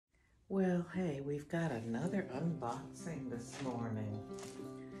Well, hey, we've got another unboxing this morning.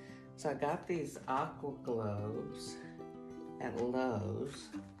 So I got these Aqua globes at Lowe's.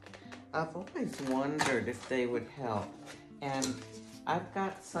 I've always wondered if they would help. And I've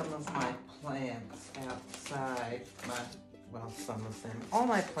got some of my plants outside. Well, some of them. All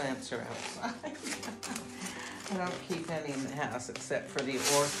my plants are outside. I don't keep any in the house except for the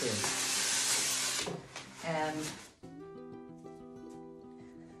orchids. And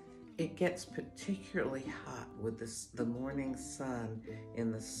it gets particularly hot with the morning sun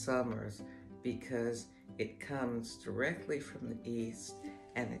in the summers because it comes directly from the east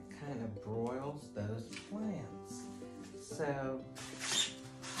and it kind of broils those plants. So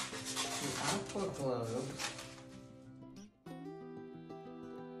the Aqua globes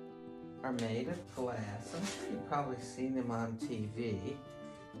are made of glass. I'm sure you've probably seen them on TV.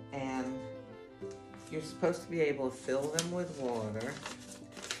 And you're supposed to be able to fill them with water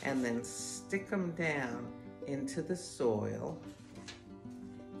and then stick them down into the soil.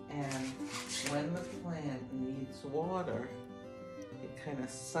 And when the plant needs water, it kind of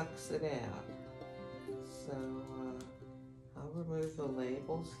sucks it out. So I'll remove the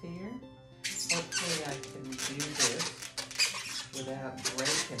labels here. Hopefully I can do this without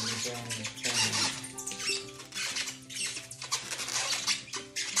breaking the dang thing.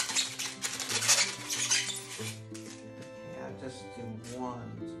 Just do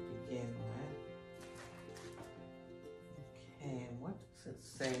one to begin with. Okay, and what does it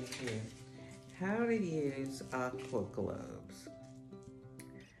say here? How to use Aqua globes.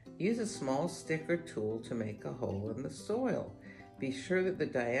 Use a small stick or tool to make a hole in the soil. Be sure that the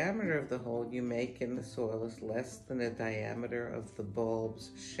diameter of the hole you make in the soil is less than the diameter of the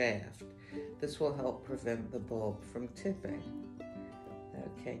bulb's shaft. This will help prevent the bulb from tipping.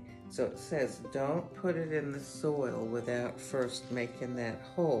 Okay, so it says don't put it in the soil without first making that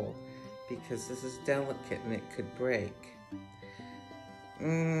hole because this is delicate and it could break.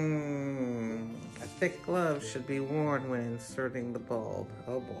 A thick glove should be worn when inserting the bulb.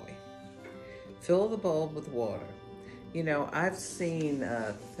 Oh boy. Fill the bulb with water. You know, I've seen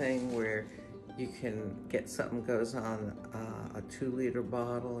a thing where you can get something goes on a 2-liter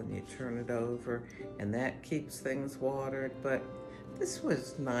bottle and you turn it over and that keeps things watered, but this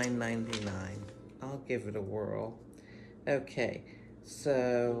was $9.99. I'll give it a whirl. Okay,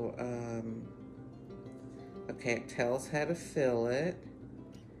 so, okay, it tells how to fill it,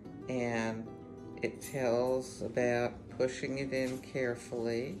 and it tells about pushing it in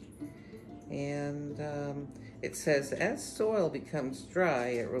carefully, and it says, as soil becomes dry,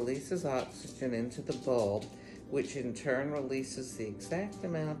 it releases oxygen into the bulb, which in turn releases the exact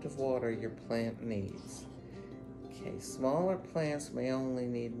amount of water your plant needs. Okay, smaller plants may only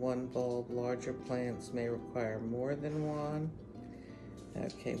need one bulb. Larger plants may require more than one.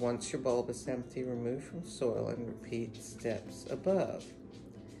 Okay, once your bulb is empty, remove from soil and repeat steps above.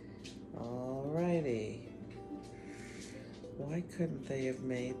 Alrighty. Why couldn't they have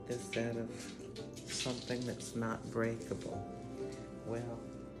made this out of something that's not breakable? Well,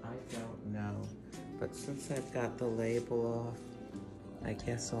 I don't know. But since I've got the label off, I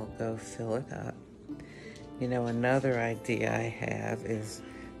guess I'll go fill it up. You know, another idea I have is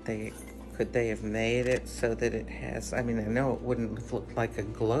could they have made it so that it has, I mean, I know it wouldn't look like a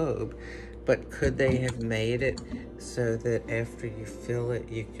globe, but could they have made it so that after you fill it,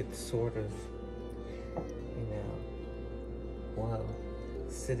 you could sort of, you know, whoa,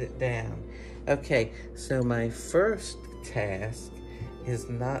 sit it down. Okay, so my first task is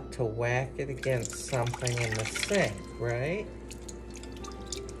not to whack it against something in the sink, right?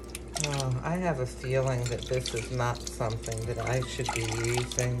 Oh, I have a feeling that this is not something that I should be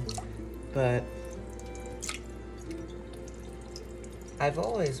using, but I've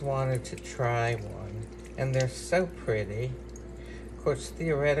always wanted to try one, and they're so pretty. Of course,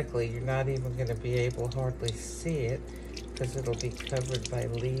 theoretically, you're not even going to be able to hardly see it because it'll be covered by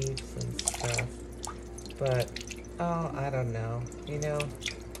leaves and stuff, but, oh, I don't know. You know,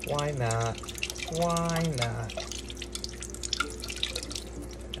 why not? Why not?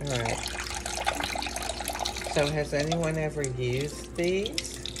 All right, so has anyone ever used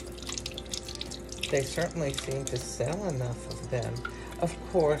these? They certainly seem to sell enough of them. Of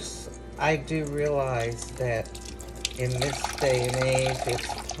course, I do realize that in this day and age,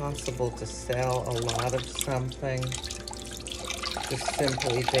 it's possible to sell a lot of something just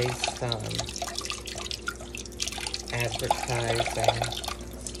simply based on advertising,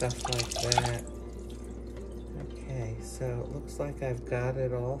 stuff like that. Okay, so it looks like I've got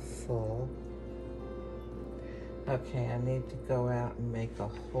it all full. Okay, I need to go out and make a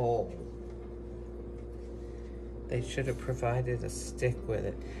hole. They should have provided a stick with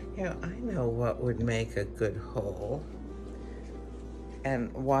it. You know, I know what would make a good hole.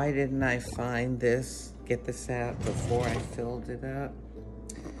 And why didn't I find this, get this out before I filled it up?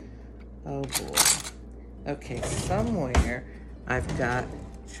 Oh boy. Okay, somewhere I've got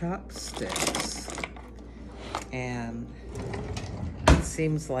chopsticks. And it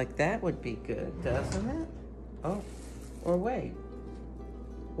seems like that would be good, doesn't it? Oh, or wait.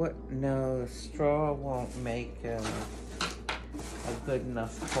 What? No, straw won't make a good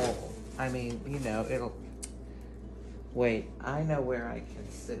enough hole. I mean, you know, it'll... Wait, I know where I can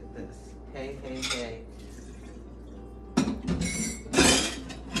sit this. Hey, hey, hey.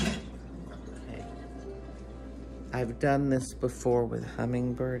 Okay. I've done this before with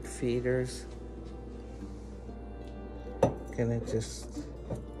hummingbird feeders. Gonna just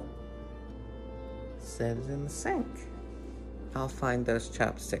set it in the sink. I'll find those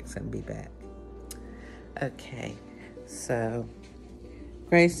chopsticks and be back. Okay, so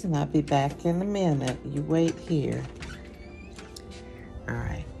Grayson, I'll be back in a minute. You wait here. All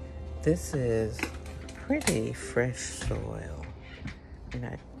right, this is pretty fresh soil. And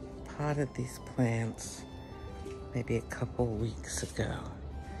I potted these plants maybe a couple weeks ago.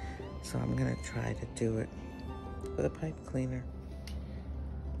 So I'm gonna try to do it with a pipe cleaner.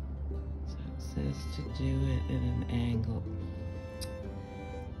 So it says to do it at an angle.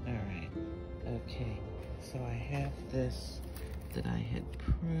 All right, okay. So I have this that I had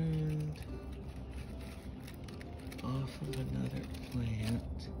pruned off of another plant.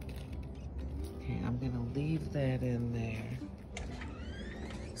 Okay, I'm gonna leave that in there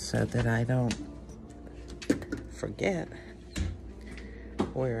so that I don't forget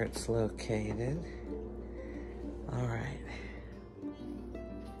where it's located. All right,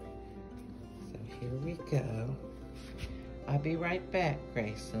 so here we go. I'll be right back,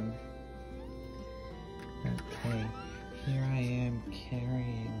 Grayson. Okay, here I am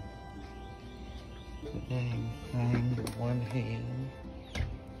carrying the dang thing with one hand,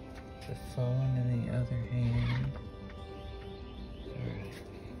 the phone in the other hand. All right.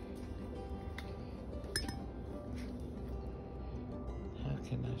 How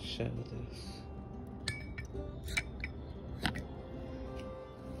can I show this?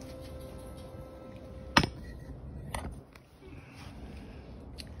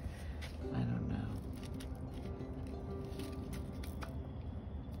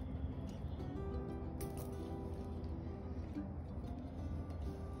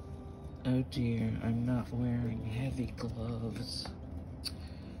 Oh dear, I'm not wearing heavy gloves.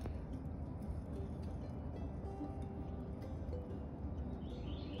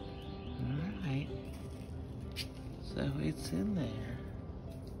 Alright, so it's in there.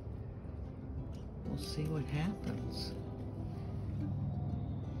 We'll see what happens.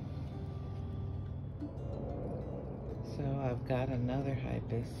 So I've got another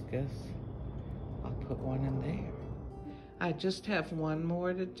hibiscus. I'll put one in there. I just have one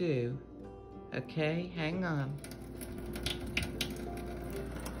more to do. Okay, hang on.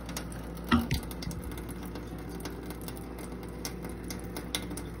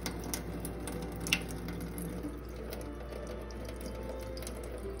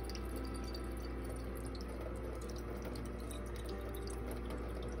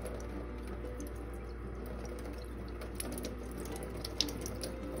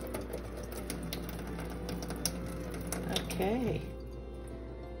 Okay.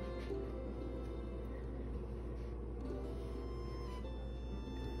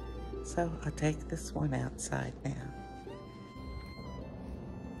 So I'll take this one outside now.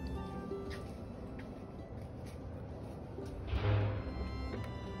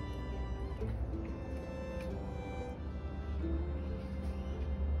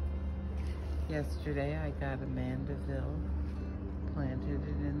 Yesterday I got a mandeville, planted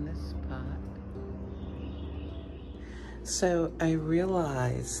it in this pot. So I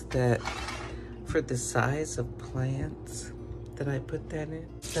realized that for the size of plants that I put that in,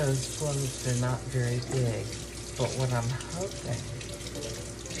 those cloves are not very big. But what I'm hoping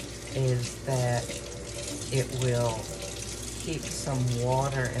is that it will keep some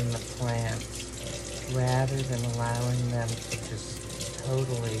water in the plants rather than allowing them to just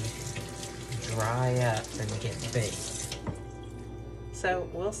totally dry up and get big. So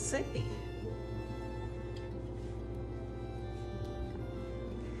we'll see.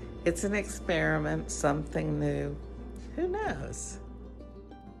 It's an experiment, something new. Who knows?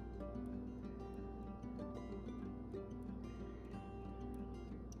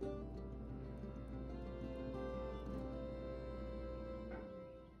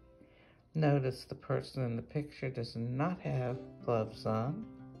 Notice the person in the picture does not have gloves on.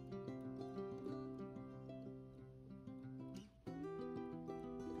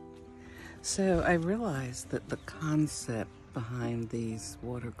 So I realized that the concept behind these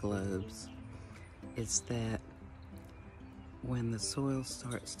water globes is that when the soil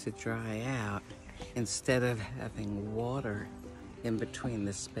starts to dry out, instead of having water in between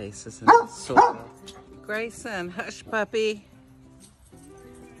the spaces in the soil. Grayson, hush puppy.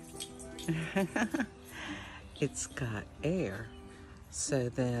 It's got air. So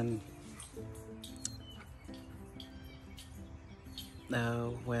then,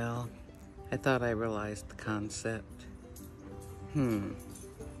 oh, well, I thought I realized the concept.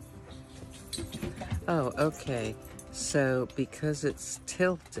 Oh, okay. So because it's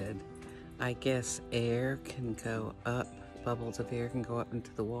tilted, I guess air can go up, bubbles of air can go up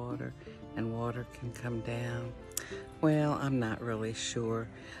into the water, and water can come down. Well, I'm not really sure,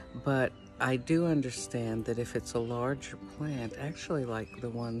 but I do understand that if it's a larger plant, actually like the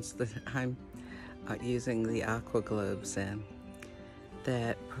ones that I'm using the Aqua globes in,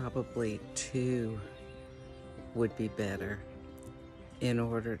 that probably 2 would be better in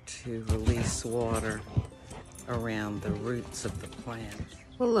order to release water around the roots of the plant.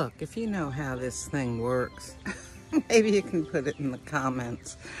 Well, look, if you know how this thing works, maybe you can put it in the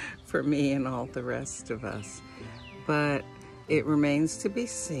comments for me and all the rest of us. But it remains to be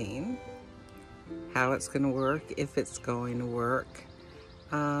seen how it's going to work, if it's going to work.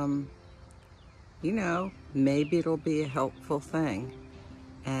 You know, maybe it'll be a helpful thing.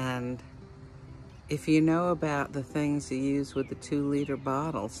 And if you know about the things you use with the 2-liter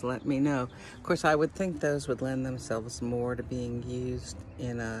bottles, let me know. Of course, I would think those would lend themselves more to being used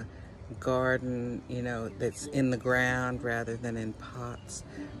in a garden, you know, that's in the ground rather than in pots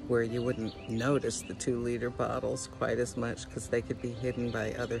where you wouldn't notice the 2-liter bottles quite as much because they could be hidden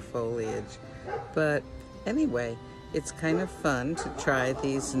by other foliage. But anyway, it's kind of fun to try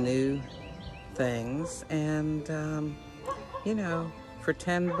these new things, and you know, for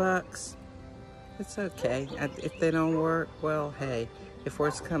 10 bucks, it's okay. If they don't work, well, hey, if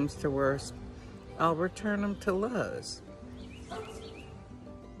worse comes to worse, I'll return them to Lowe's.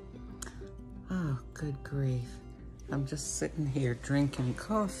 Oh, good grief. I'm just sitting here drinking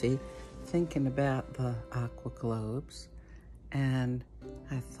coffee, thinking about the Aqua globes, and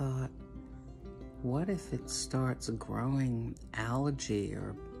I thought, what if it starts growing algae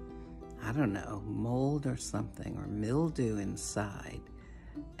or, I don't know, mold or something, or mildew inside,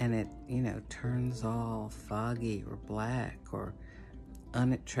 and it, you know, turns all foggy or black or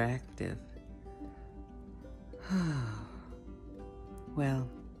unattractive? Well,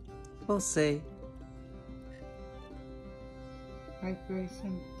 we'll see. Right,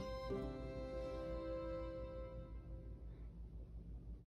 Grayson?